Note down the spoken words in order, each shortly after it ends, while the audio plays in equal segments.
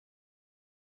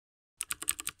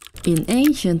In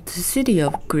ancient city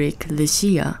of Greek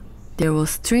Lycia, there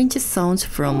was strange sounds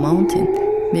from mountain,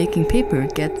 making people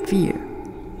get fear.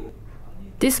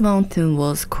 This mountain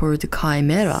was called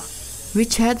Chimera,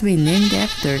 which had been named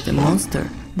after the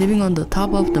monster living on the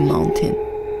top of the mountain.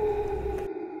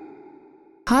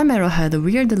 Chimera had a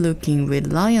weird looking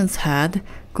with lion's head,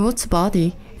 goat's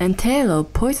body, and tail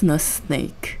of poisonous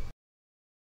snake.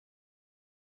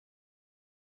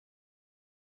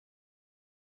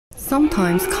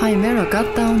 Sometimes Chimera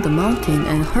got down the mountain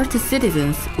and hurt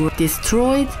citizens or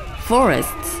destroyed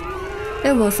forests.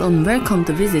 It was an unwelcome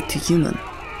visit to human.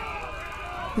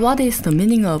 What is the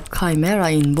meaning of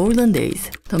Chimera in modern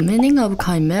days? The meaning of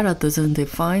Chimera doesn't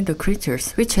define the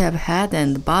creatures which have head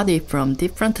and body from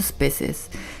different species.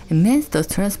 It means the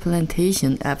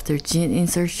transplantation after gene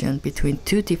insertion between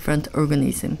two different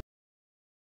organisms.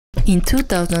 In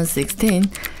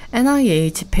 2016,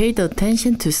 NIH paid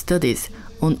attention to studies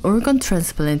on organ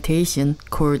transplantation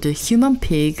called human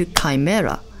pig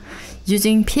chimera,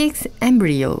 using pig's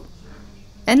embryo.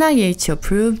 NIH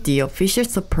approved the official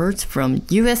support from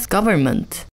US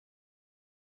government.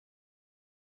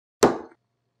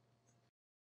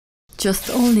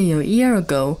 Just only a year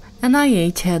ago,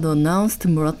 NIH had announced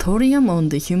moratorium on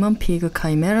the human pig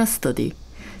chimera study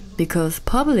because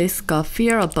public got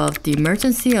fear about the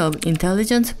emergency of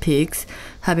intelligent pigs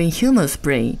having human's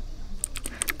brain.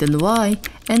 Then why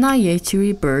NIH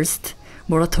reversed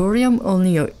moratorium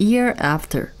only a year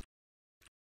after?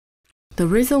 The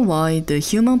reason why the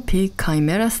human pig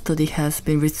chimera study has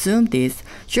been resumed is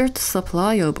short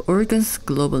supply of organs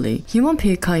globally. Human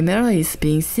pig chimera is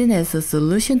being seen as a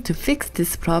solution to fix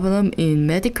this problem in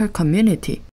medical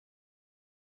community.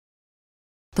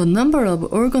 The number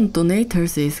of organ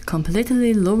donators is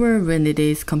completely lower when it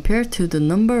is compared to the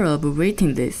number of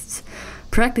waiting lists.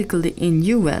 Practically in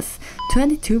US,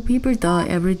 22 people die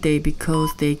every day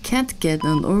because they can't get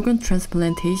an organ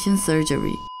transplantation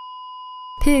surgery.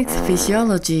 Pigs'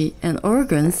 physiology and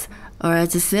organs are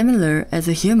as similar as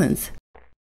humans.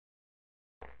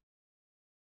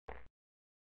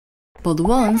 But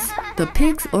once the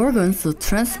pig's organs are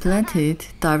transplanted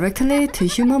directly to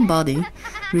human body,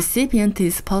 recipient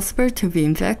is possible to be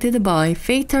infected by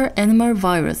fatal animal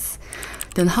virus.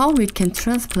 Then how we can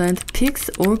transplant pig's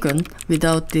organ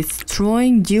without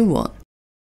destroying new one?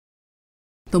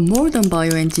 The modern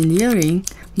bioengineering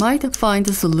might find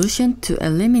a solution to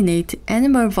eliminate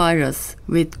animal virus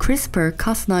with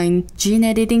CRISPR-Cas9 gene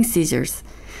editing scissors.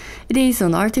 It is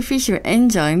an artificial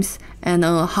enzyme and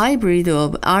a hybrid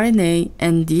of RNA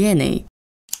and DNA.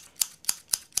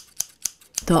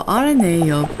 The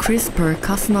RNA of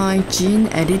CRISPR-Cas9 gene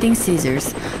editing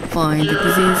scissors find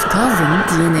disease-causing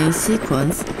DNA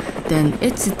sequence, then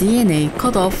its DNA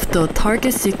cut off the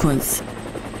target sequence.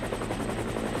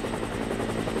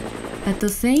 At the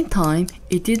same time,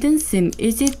 it didn't seem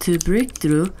easy to break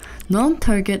through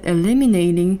non-target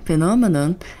eliminating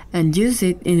phenomenon and use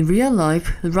it in real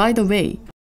life right away.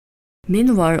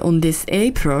 Meanwhile, on this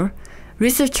April,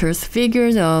 researchers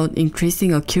figured out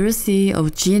increasing accuracy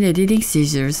of gene editing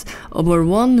scissors over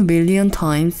 1 million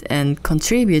times and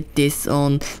contribute this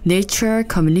on Nature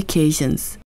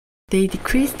Communications. They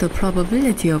decreased the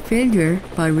probability of failure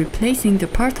by replacing the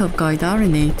part of guide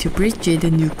RNA to bridge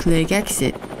the nucleic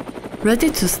acid.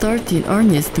 Ready to start in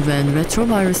earnest when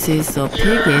retroviruses of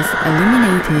pig is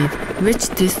eliminated, which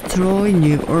destroy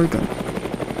new organ.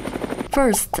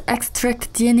 First,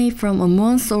 extract DNA from a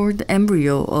month-old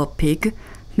embryo of pig,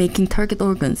 making target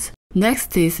organs.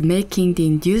 Next is making the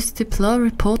induced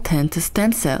pluripotent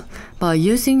stem cell by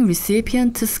using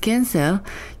recipient skin cell,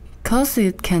 cause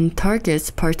it can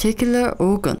target particular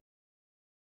organ.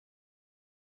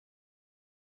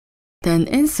 Then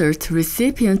insert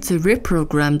recipient's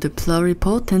reprogrammed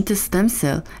pluripotent stem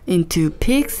cell into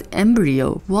pig's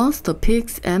embryo. Once the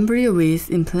pig's embryo is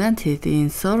implanted in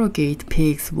surrogate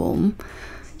pig's womb,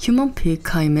 human pig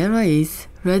chimera is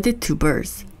ready to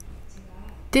birth.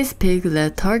 This pig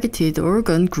let targeted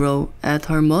organ grow at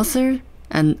her muscle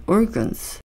and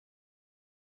organs.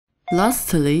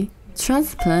 Lastly,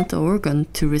 transplant organ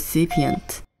to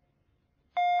recipient.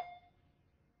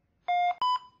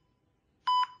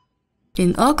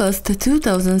 In August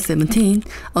 2017,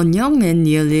 a young man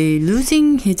nearly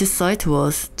losing his sight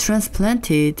was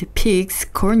transplanted pig's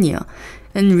cornea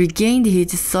and regained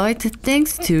his sight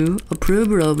thanks to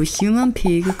approval of human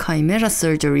pig chimera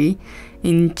surgery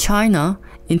in China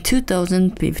in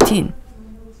 2015.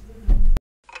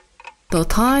 The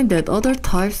time that other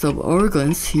types of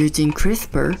organs using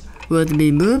CRISPR would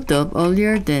be moved up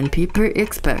earlier than people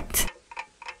expect.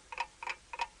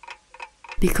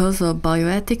 Because of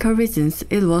bioethical reasons,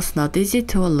 it was not easy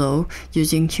to allow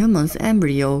using humans'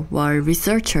 embryo while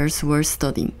researchers were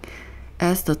studying.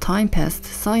 As the time passed,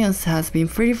 science has been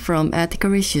free from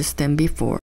ethical issues than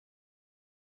before.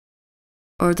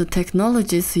 All the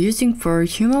technologies using for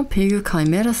human pig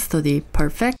chimera study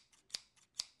perfect